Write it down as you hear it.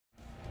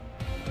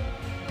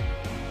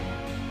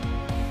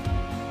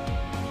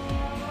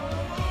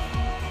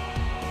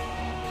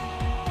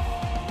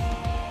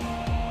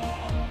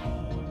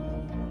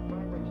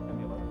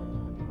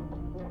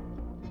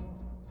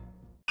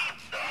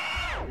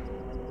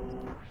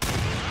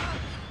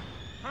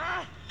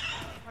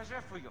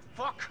for you,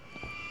 fuck!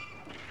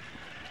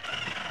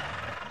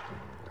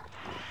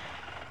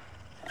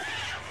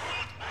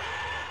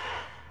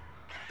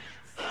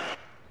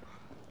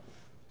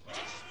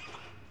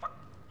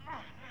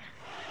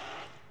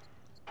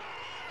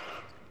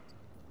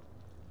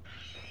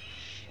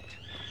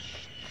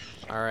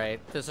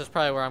 Alright, this is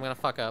probably where I'm gonna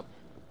fuck up.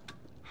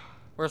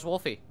 Where's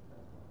Wolfie?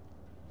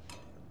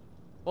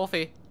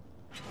 Wolfie?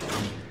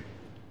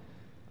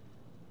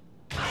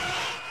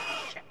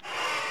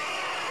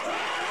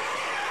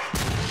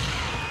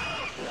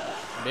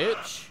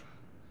 Bitch.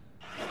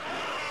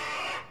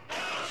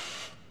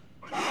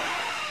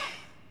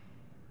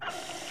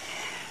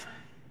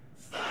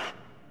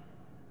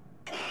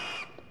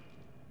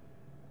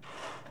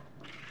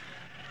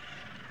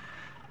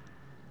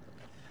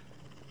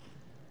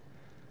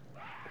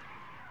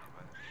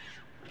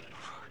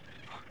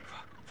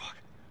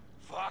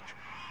 Fuck!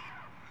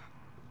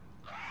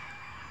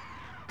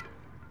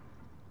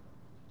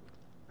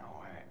 No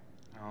way.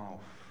 No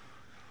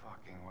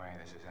fucking way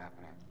this is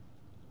happening.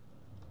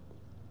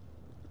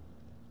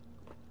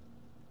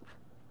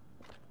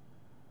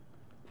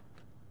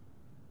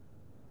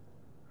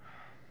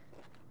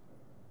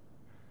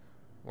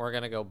 We're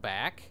gonna go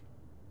back.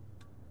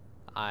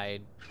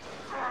 I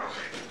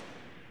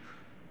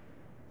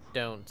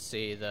don't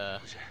see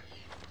the...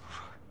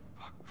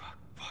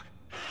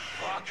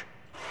 Fuck!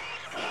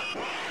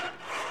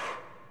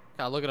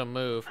 God, look at him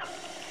move.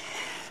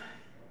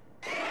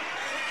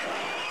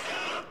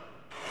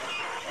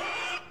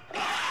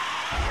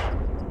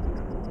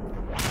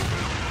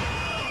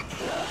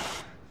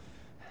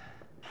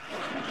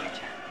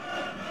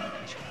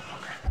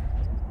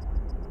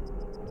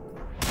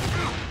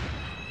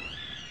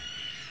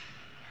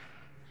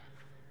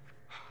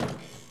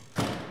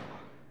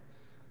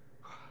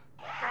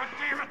 God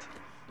damn it!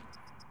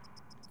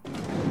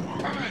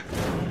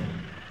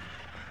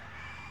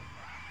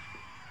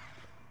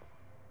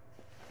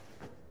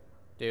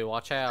 Dude,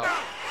 watch out.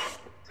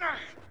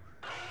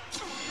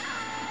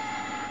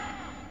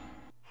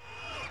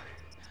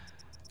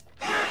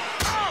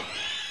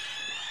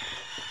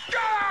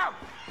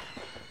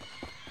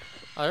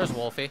 Oh, there's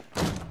Wolfie. It's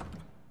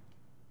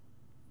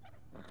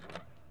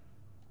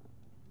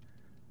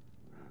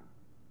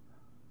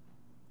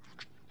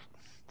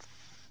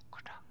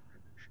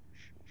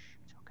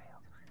okay.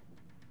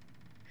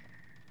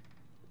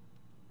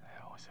 The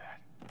hell was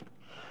that?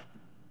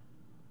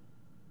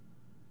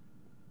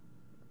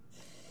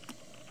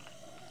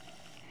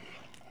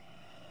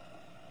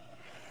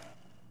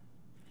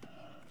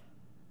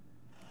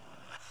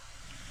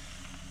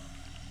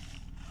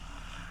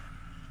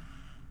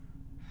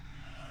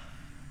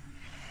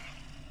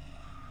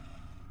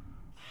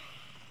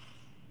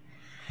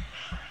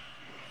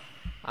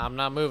 I'm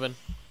not moving.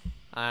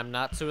 I'm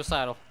not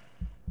suicidal.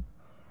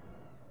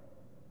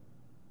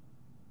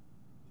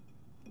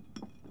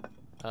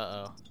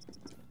 Uh-oh.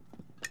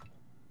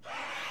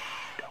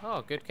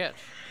 Oh, good catch.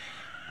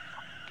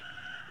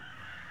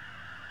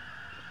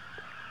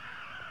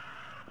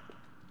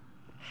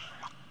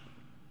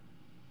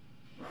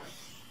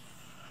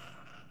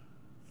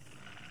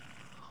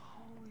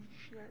 Holy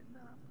shit, no.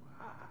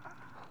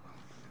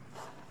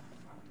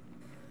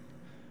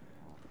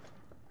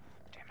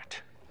 Damn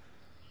it.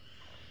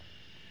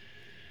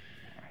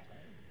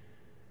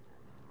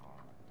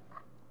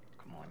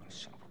 Come on, you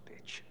son of a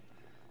bitch.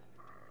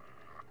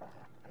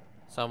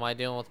 So am I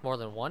dealing with more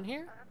than one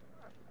here?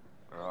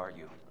 Where are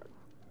you?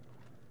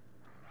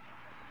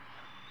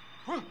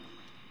 Huh?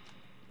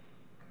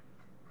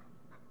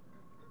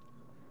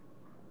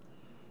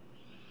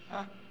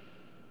 Damn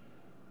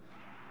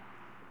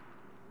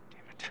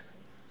it.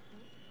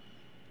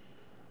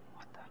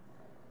 What the?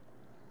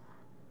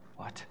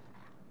 What?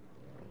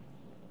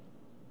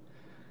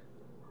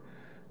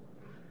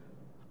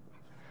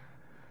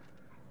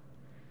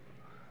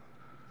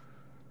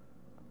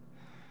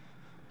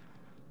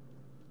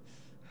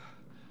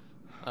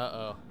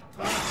 Uh-oh.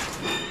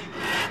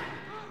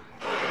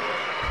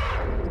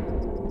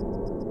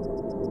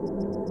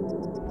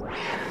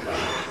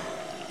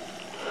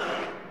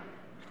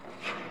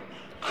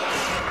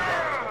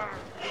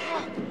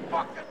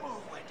 Fucking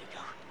move,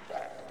 Wendigo.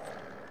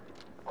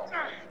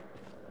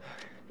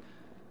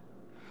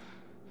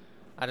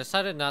 I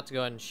decided not to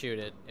go ahead and shoot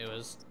it. It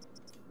was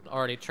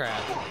already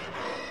trapped.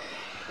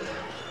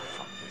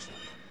 Fuck this.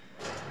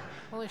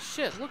 Holy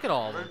shit, look at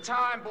all of them. Good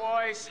time,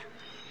 boys.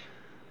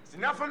 It's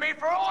enough of me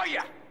for all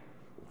you.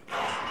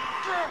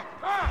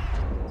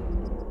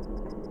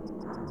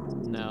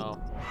 No.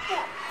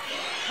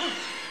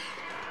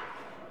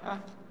 Huh?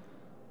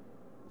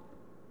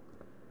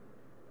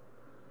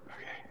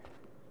 Okay.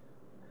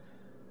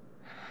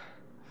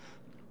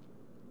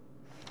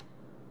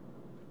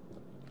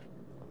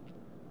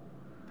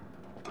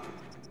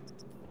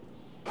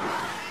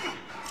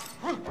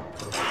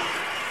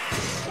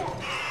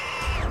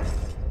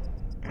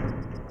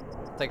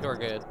 I think we're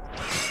good.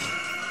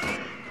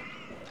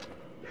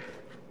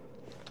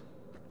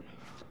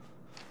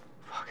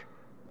 Fuck.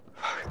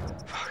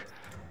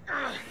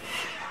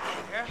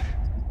 Yeah?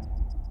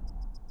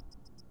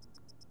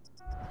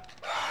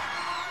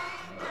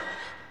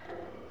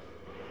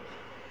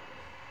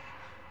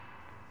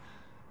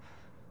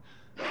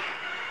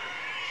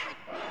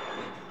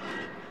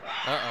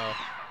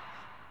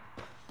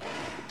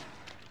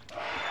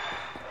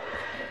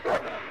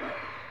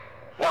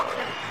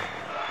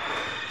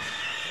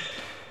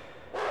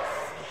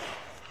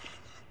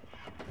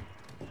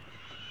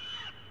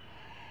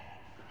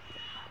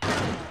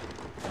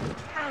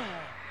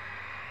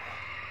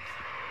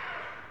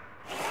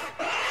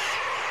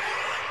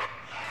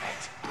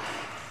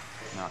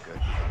 Not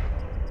good.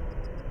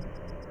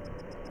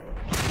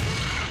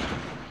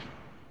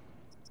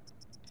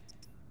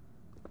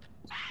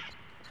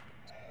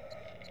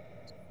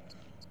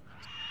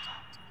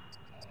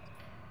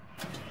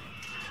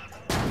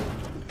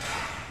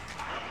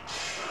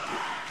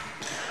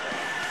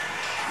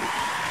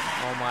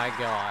 Oh my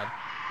god.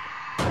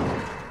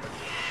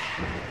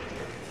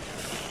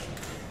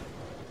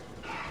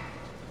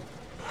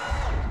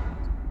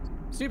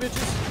 See,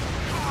 bitches.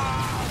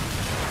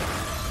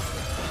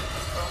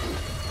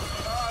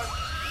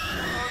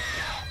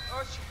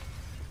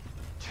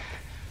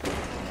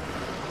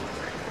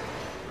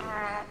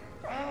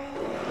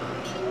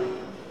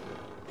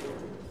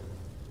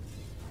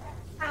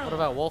 What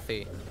about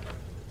Wolfie?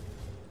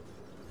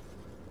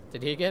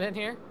 Did he get in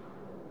here?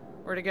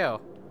 Where'd he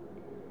go?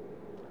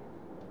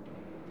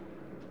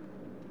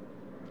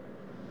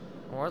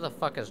 Where the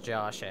fuck is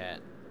Josh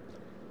at?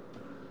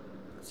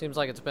 Seems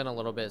like it's been a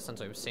little bit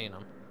since we've seen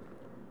him.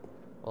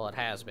 Well, it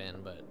has been,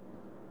 but...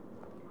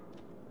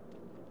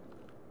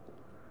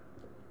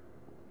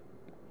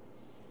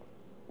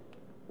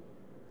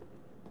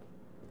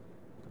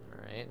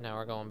 Alright, now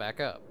we're going back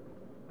up.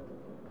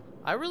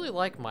 I really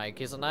like Mike.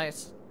 He's a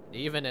nice...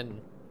 Even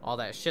in all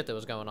that shit that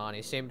was going on,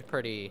 he seemed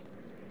pretty...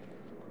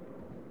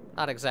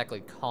 Not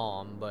exactly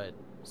calm, but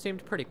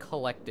seemed pretty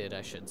collected,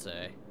 I should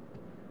say.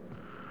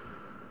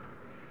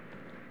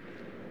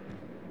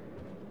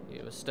 He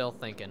was still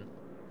thinking.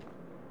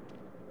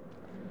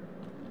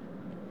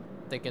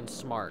 Thinking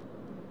smart.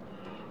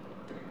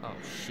 Oh,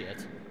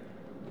 shit.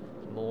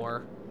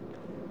 More.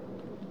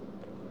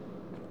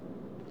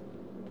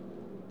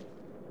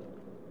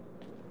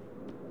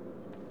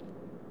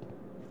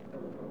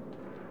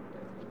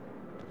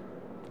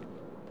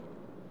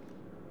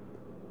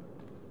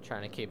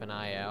 Trying to keep an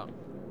eye out.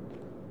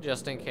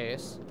 Just in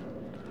case.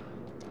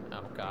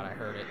 Oh, God, I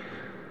heard it.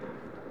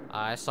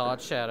 I saw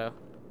its shadow.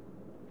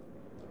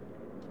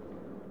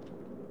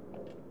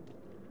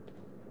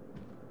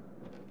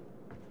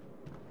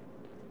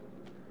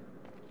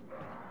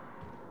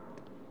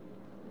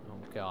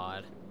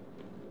 God.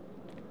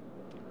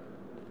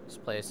 This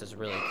place is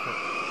really I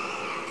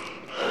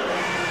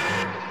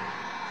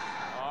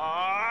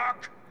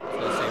was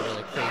gonna say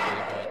really creepy,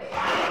 but...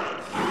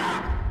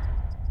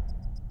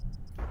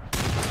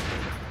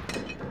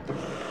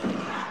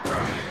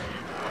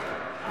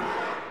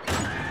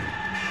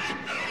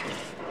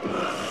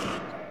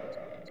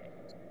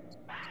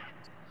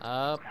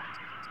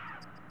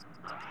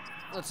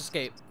 Let's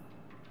escape.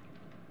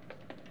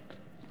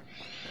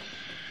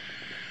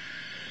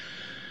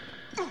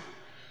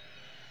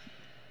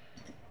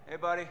 Hey,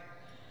 buddy.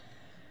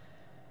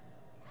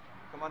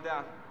 Come on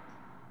down.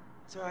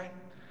 It's all right.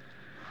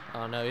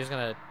 Oh, no, he's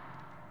gonna...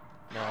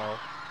 No.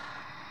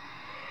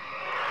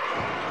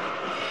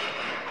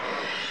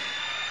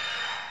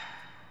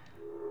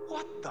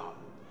 What the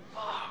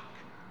fuck?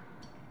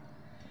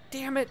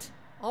 Damn it!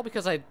 All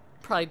because I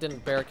probably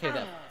didn't barricade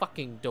that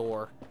fucking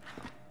door.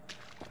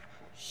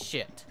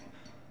 Shit.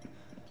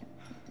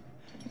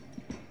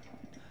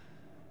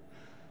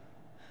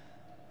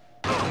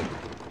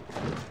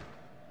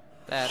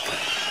 That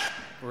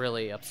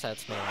really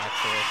upsets me,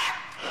 actually.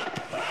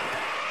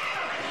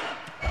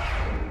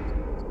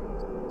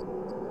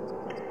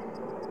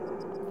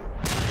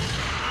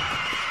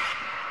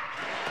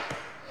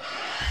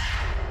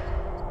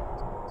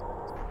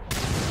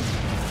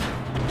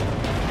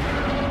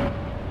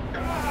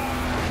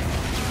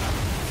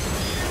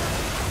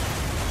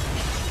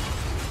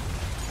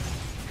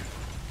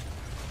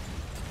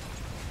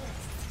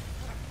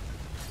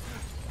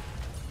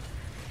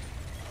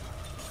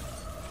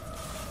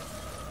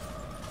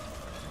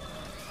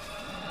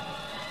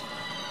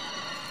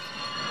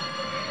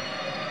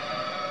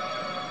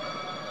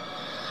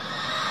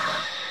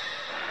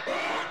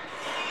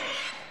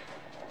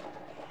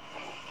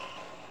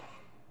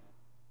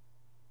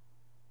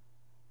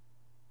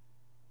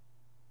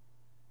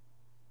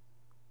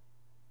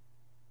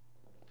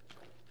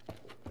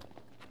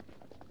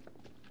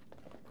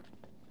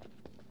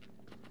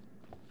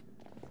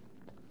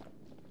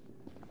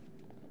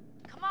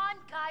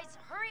 Guys,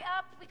 hurry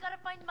up. We gotta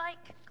find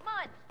Mike. Come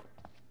on.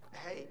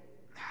 Hey.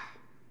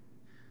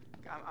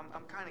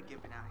 I'm kind of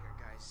giving out here,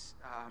 guys.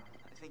 I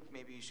think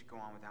maybe you should go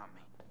on without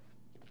me.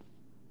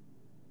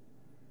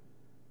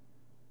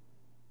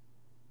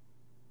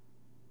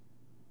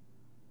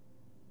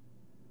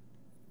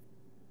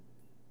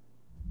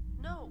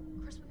 No,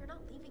 Chris, we are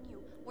not leaving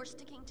you. We're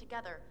sticking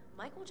together.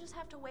 Mike will just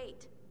have to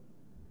wait.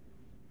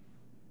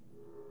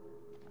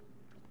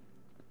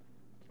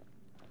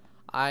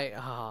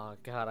 Oh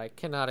God, I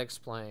cannot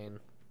explain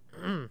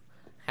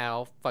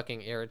how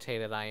fucking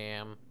irritated I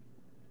am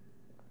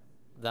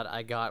that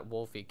I got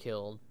Wolfie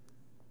killed.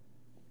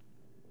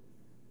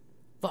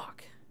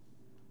 Fuck.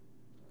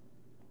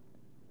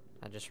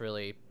 That just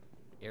really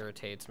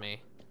irritates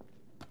me.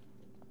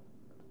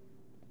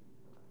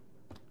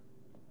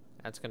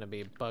 That's gonna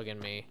be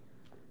bugging me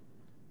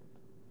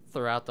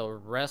throughout the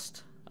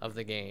rest of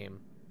the game.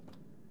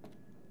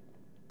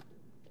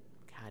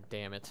 God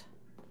damn it.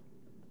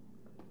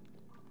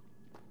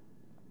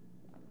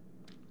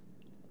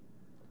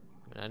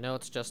 I know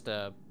it's just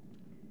a...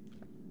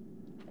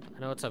 I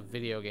know it's a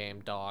video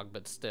game dog,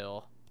 but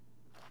still.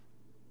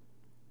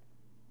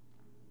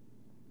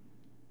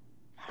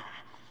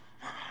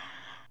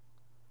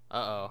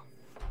 Uh-oh.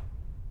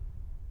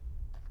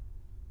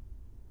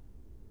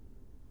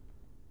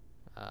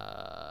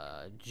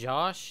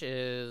 Josh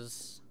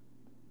is...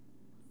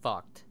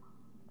 fucked.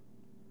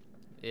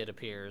 It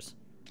appears.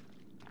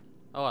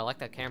 Oh, I like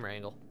that camera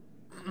angle.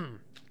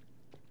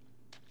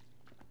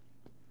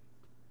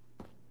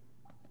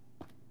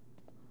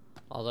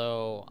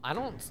 Although, I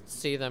don't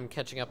see them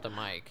catching up to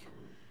Mike.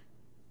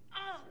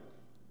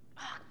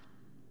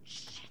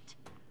 Shit.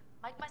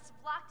 Mike must have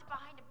locked it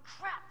behind him.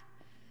 Crap.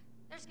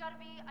 There's gotta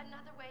be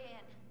another way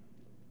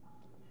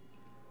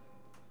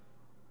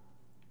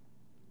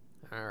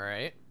in.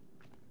 Alright.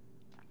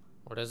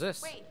 What is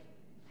this? Wait.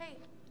 Hey,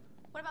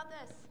 what about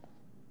this?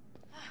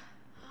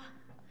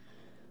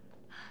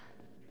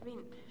 I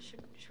mean,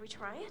 should we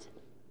try it?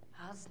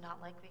 Well, it's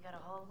not like we got a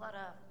whole lot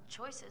of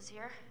choices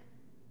here.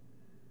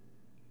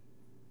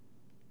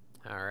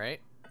 Alright.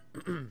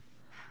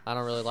 I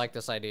don't really like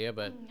this idea,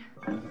 but...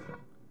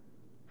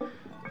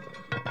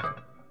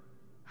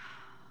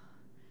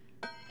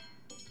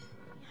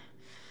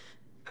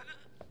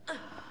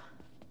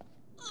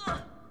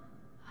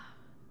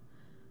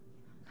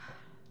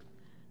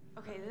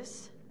 Okay,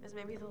 this is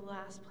maybe the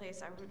last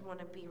place I would want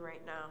to be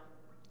right now.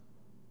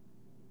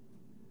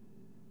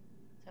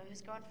 So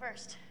who's going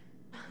first?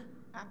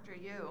 After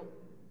you.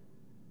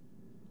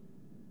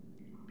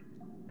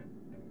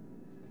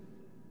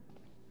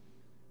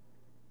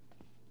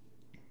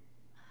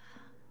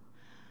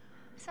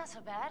 It's not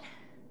so bad.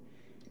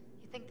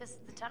 You think this is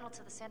the tunnel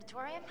to the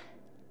sanatorium?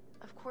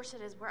 Of course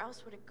it is. Where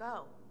else would it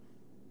go?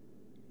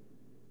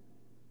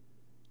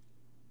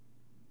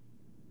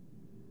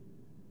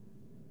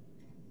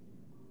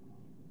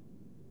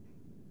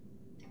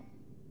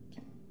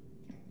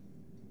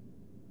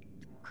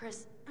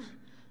 Chris,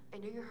 I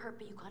know you're hurt,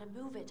 but you gotta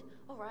move it,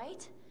 all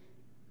right?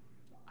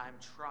 I'm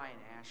trying,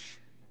 Ash.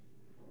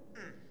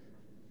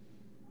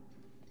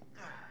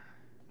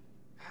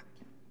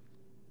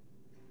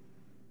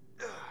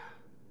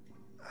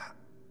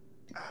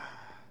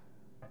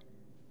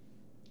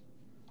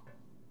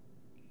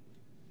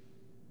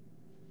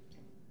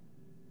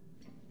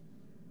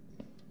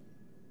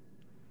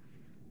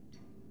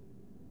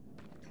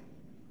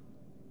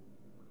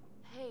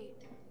 Hey,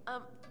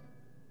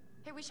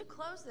 we should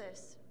close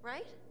this,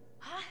 right?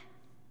 Huh?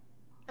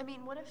 I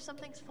mean, what if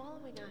something's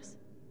following us?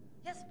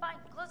 Yes, fine,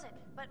 close it.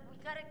 But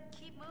we gotta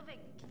keep moving.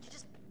 Can you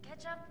just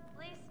catch up,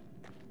 please?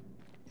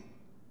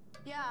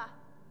 Yeah.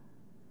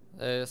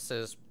 This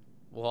is...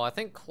 well, I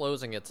think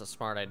closing it's a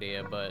smart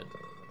idea, but...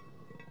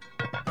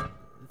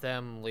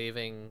 them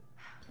leaving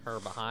her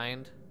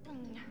behind?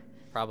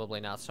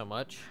 Probably not so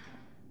much.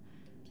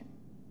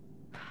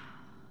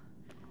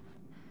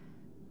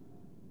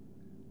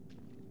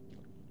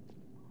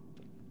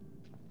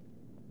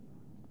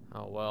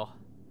 Oh, well.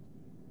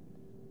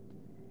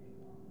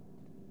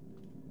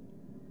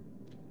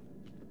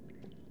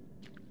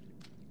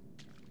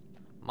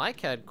 Mike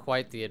had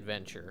quite the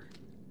adventure.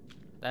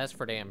 That's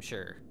for damn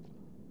sure.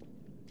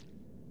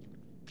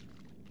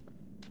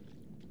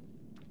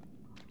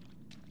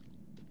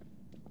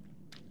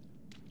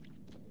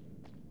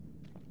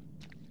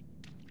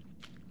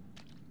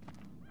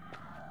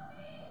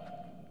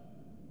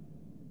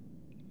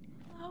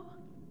 Hello?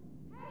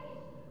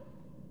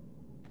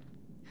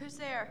 Who's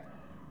there?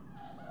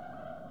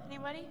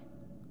 Anybody?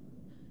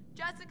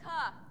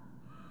 Jessica!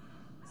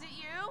 Is it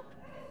you?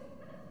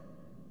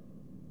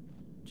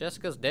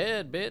 Jessica's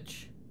dead,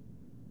 bitch.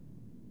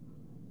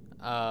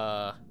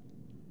 Oh,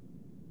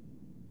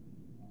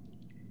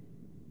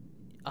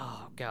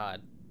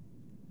 God.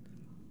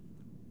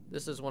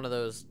 This is one of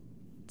those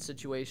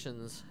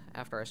situations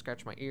after I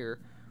scratch my ear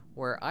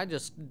where I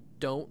just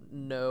don't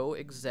know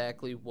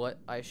exactly what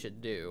I should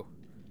do.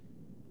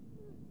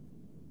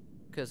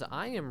 Because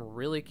I am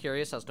really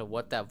curious as to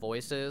what that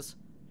voice is,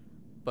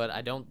 but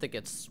I don't think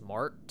it's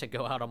smart to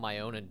go out on my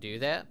own and do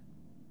that.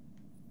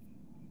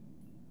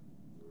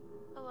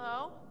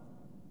 Hello?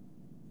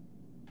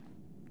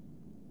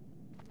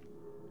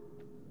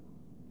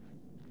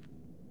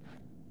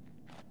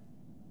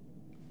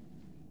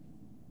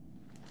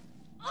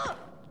 Oh!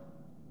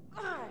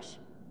 Gosh!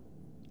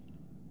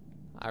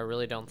 I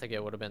really don't think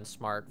it would have been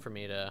smart for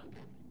me to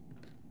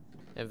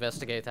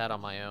investigate that on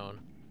my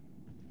own.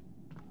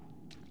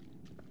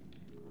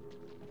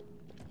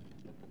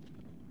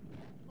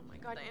 Oh my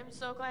god, I am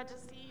so glad to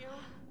see you.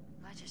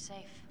 Glad you're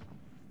safe.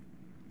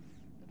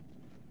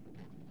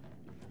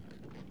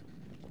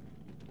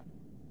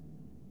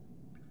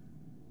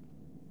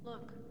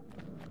 Look.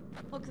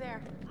 Look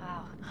there.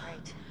 Wow,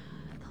 great.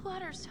 The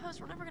ladder's toast.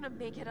 We're never gonna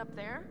make it up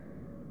there.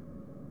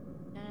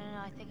 No,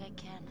 I think I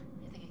can.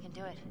 I think I can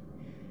do it.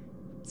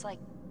 It's like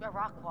a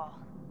rock wall.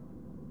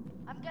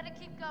 I'm gonna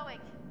keep going.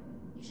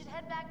 You should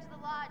head back to the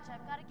lodge.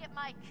 I've gotta get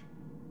Mike.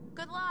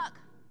 Good luck.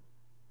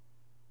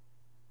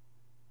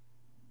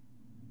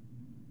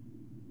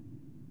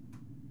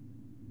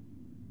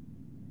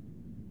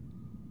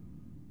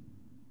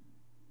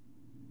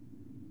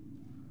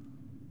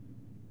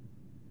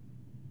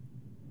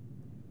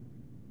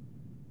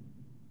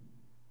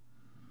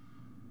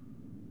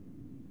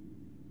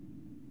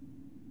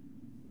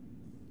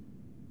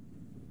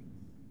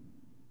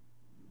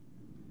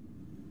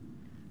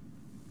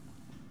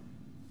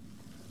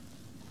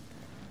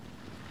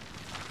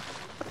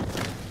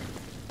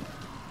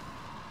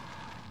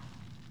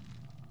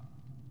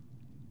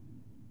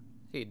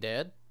 He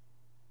dead?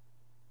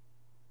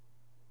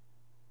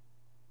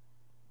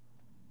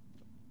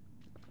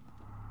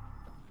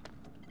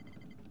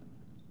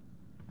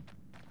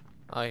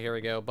 Oh, here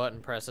we go.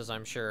 Button presses,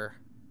 I'm sure.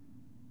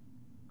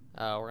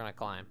 Oh, we're gonna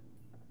climb.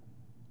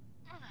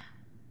 Come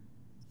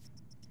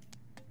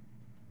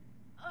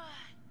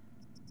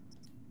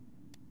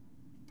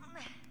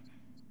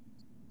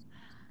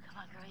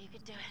on, girl, you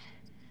can do it.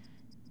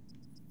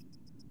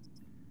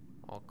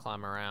 I'll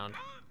climb around.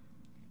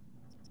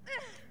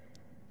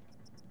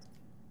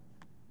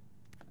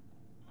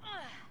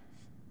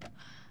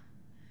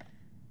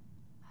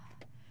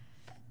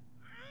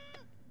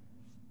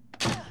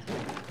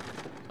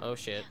 Oh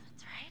shit.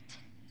 That's right.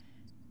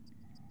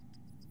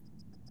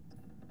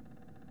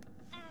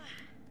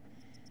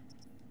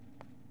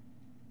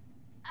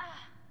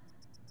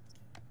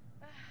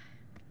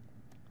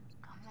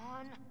 Come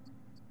on.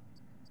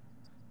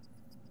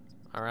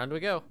 Around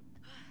we go.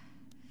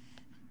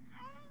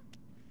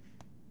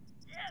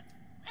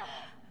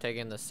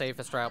 Taking the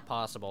safest route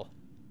possible.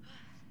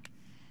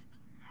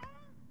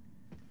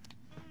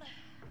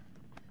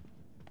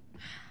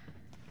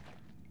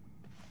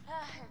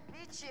 I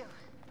beat you.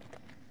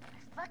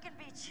 I fucking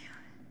beat you.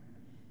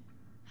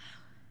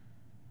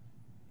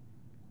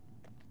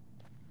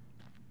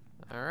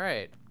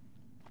 Alright.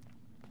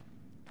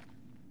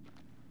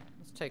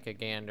 Let's take a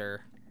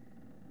gander.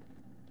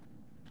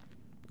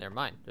 Never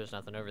mind, there's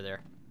nothing over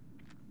there.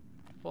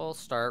 We'll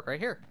start right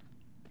here.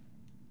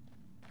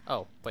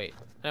 Oh, wait,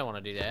 I didn't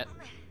want to do that.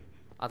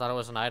 I thought it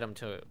was an item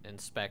to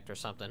inspect or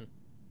something.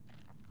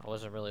 I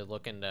wasn't really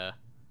looking to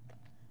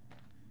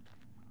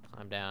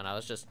climb down. I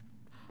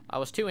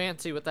was too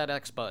antsy with that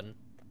X button.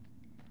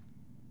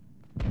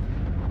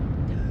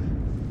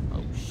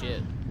 Oh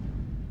shit.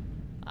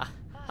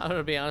 I'm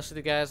gonna be honest with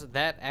you guys,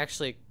 that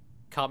actually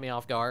caught me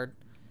off guard.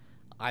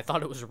 I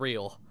thought it was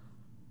real.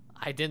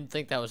 I didn't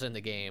think that was in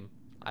the game.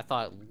 I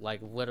thought, like,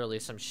 literally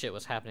some shit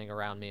was happening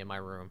around me in my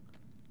room.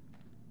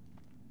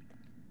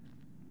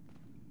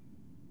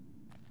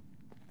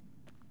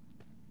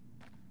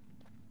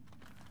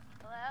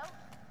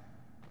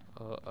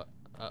 Hello?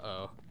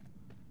 Uh-oh.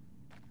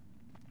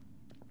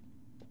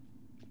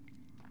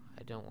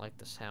 I don't like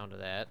the sound of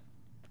that.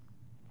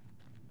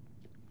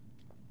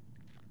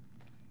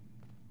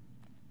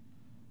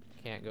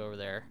 Can't go over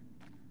there.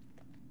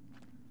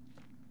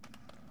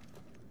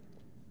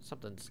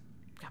 Something's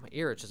got my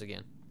ear itches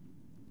again.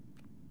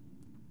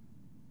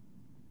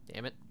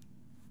 Damn it.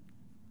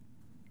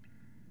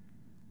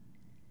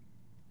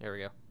 There we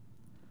go.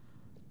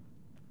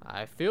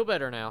 I feel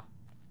better now.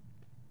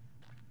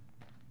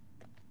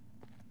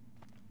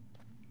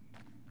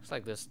 Looks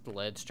like this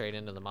led straight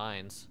into the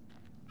mines.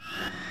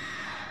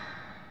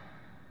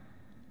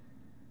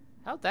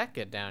 How'd that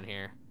get down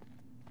here?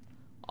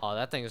 Oh,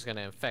 that thing is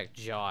gonna infect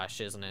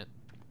Josh, isn't it?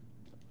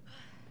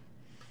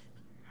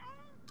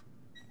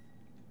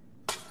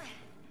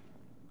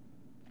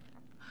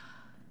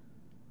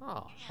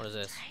 Oh, what is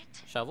this?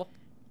 Shovel?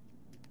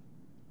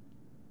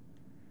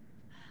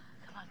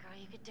 Come on, girl,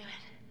 you can do it.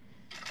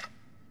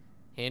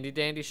 Handy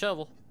dandy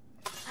shovel.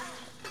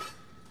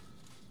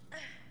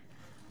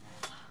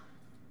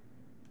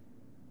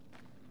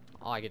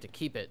 Oh, I get to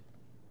keep it.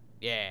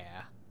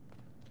 Yeah.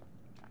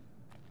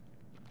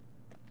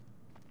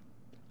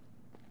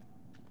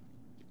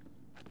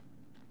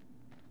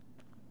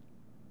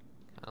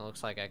 Kinda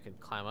looks like I could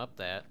climb up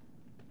that.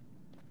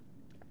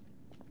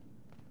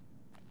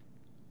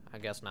 I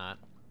guess not.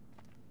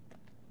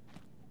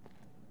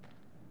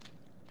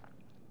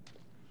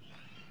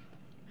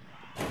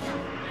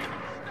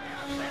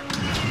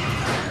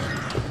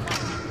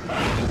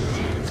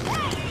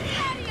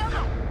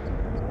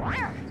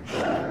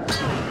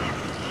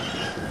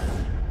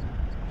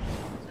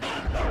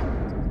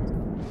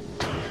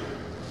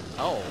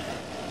 Oh.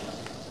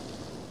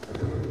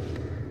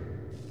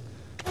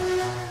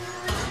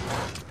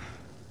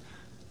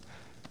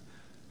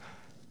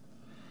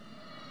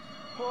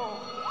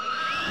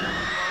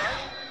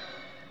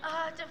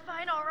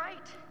 Define all right.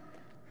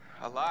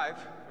 Alive,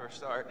 for a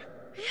start.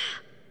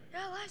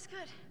 Yeah, life's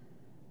good.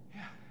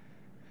 Yeah.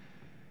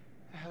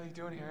 The hell are you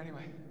doing here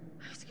anyway?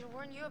 I was gonna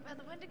warn you about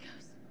the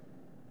Wendigos.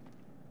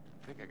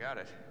 I think I got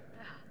it.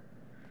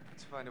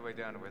 Let's find a way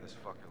down to where this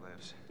fucker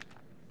lives.